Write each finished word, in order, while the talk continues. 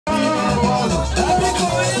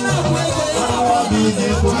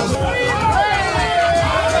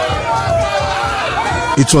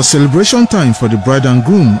It was celebration time for the bride and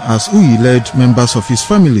groom as Uyi led members of his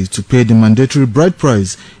family to pay the mandatory bride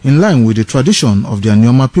price in line with the tradition of the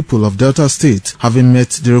Anioma people of Delta State. Having met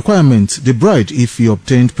the requirement, the bride, if he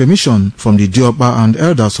obtained permission from the Diopa and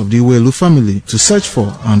elders of the Iwelu family to search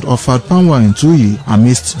for and offered palm wine to Uyi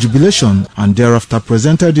amidst jubilation and thereafter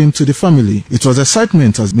presented him to the family. It was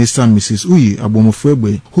excitement as Mr. and Mrs. Uyi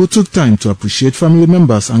Agbomofuegbe, who took time to appreciate family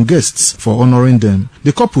members and guests for honoring them.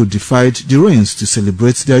 The couple defied the rains to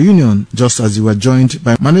celebrate their union, just as they were joined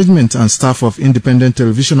by management and staff of independent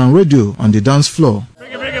television and radio on the dance floor.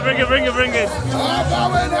 Bring it. Bring it.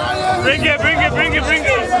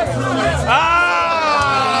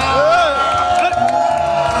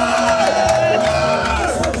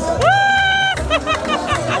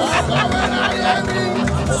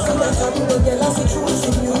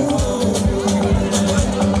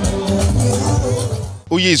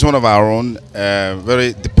 Uyi is one of our own,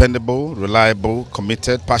 very dependable, reliable,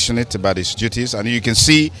 committed, passionate about his duties, and you can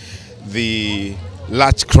see the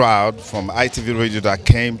large crowd from ITV Radio that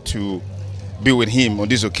came to be with him on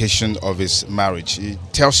this occasion of his marriage. It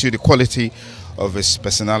tells you the quality of his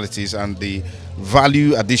personalities and the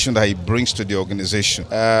value addition that he brings to the organization.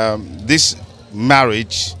 This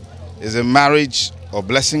marriage is a marriage of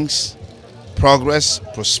blessings, progress,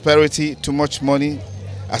 prosperity, too much money,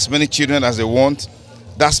 as many children as they want.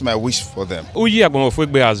 That's my wish for them. Uyi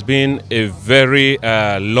Agbomofuegbe has been a very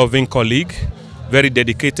loving colleague, very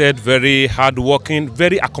dedicated, very hardworking,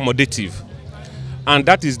 very accommodative. And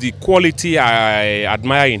that is the quality I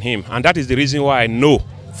admire in him. And that is the reason why I know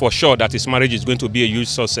for sure that his marriage is going to be a huge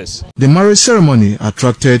success. The marriage ceremony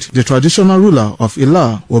attracted the traditional ruler of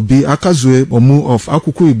Ila, Obi Akazue Omu of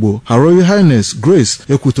Akwukwu-Igbo, Her Royal Highness Grace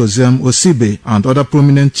Ekwutoziem Osibe, and other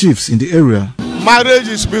prominent chiefs in the area. Marriage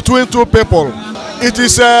is between two people. It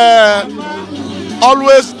is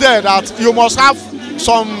always there that you must have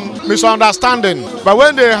some misunderstanding. But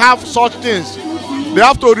when they have such things, they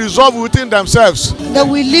have to resolve within themselves. They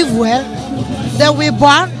will live well, they will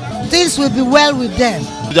born, things will be well with them.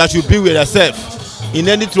 That you be with yourself. In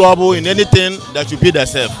any trouble, in anything, that you be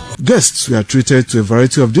yourself. Guests were treated to a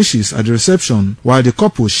variety of dishes at the reception, while the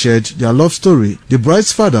couple shared their love story. The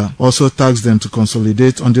bride's father also tasked them to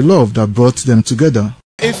consolidate on the love that brought them together.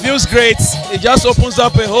 It feels great. It just opens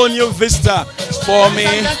up a whole new vista for me,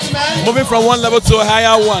 moving from one level to a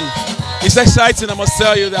higher one. It's exciting, I must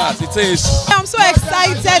tell you that. It is. I'm so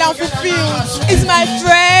excited and fulfilled. It's my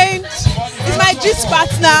friend, it's my gist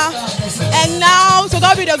partner, and now, to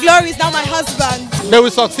God be the glory, is now my husband. They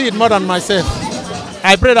will succeed more than myself.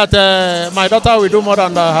 I pray that my daughter will do more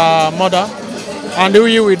than her mother, and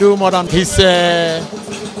Uyi will do more than his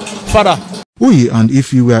father. Uyi and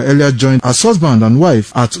Ife were earlier joined as husband and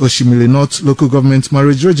wife at Oshimili North Local Government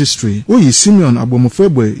Marriage Registry. Uyi Simeon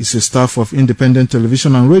Agbomofuegbe is a staff of independent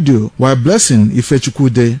television and radio, while Blessing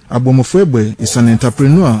Ifechukwude Agbomofuegbe is an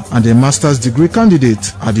entrepreneur and a master's degree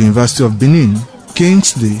candidate at the University of Benin.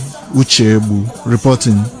 Kingsley Uchegbu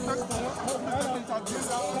reporting.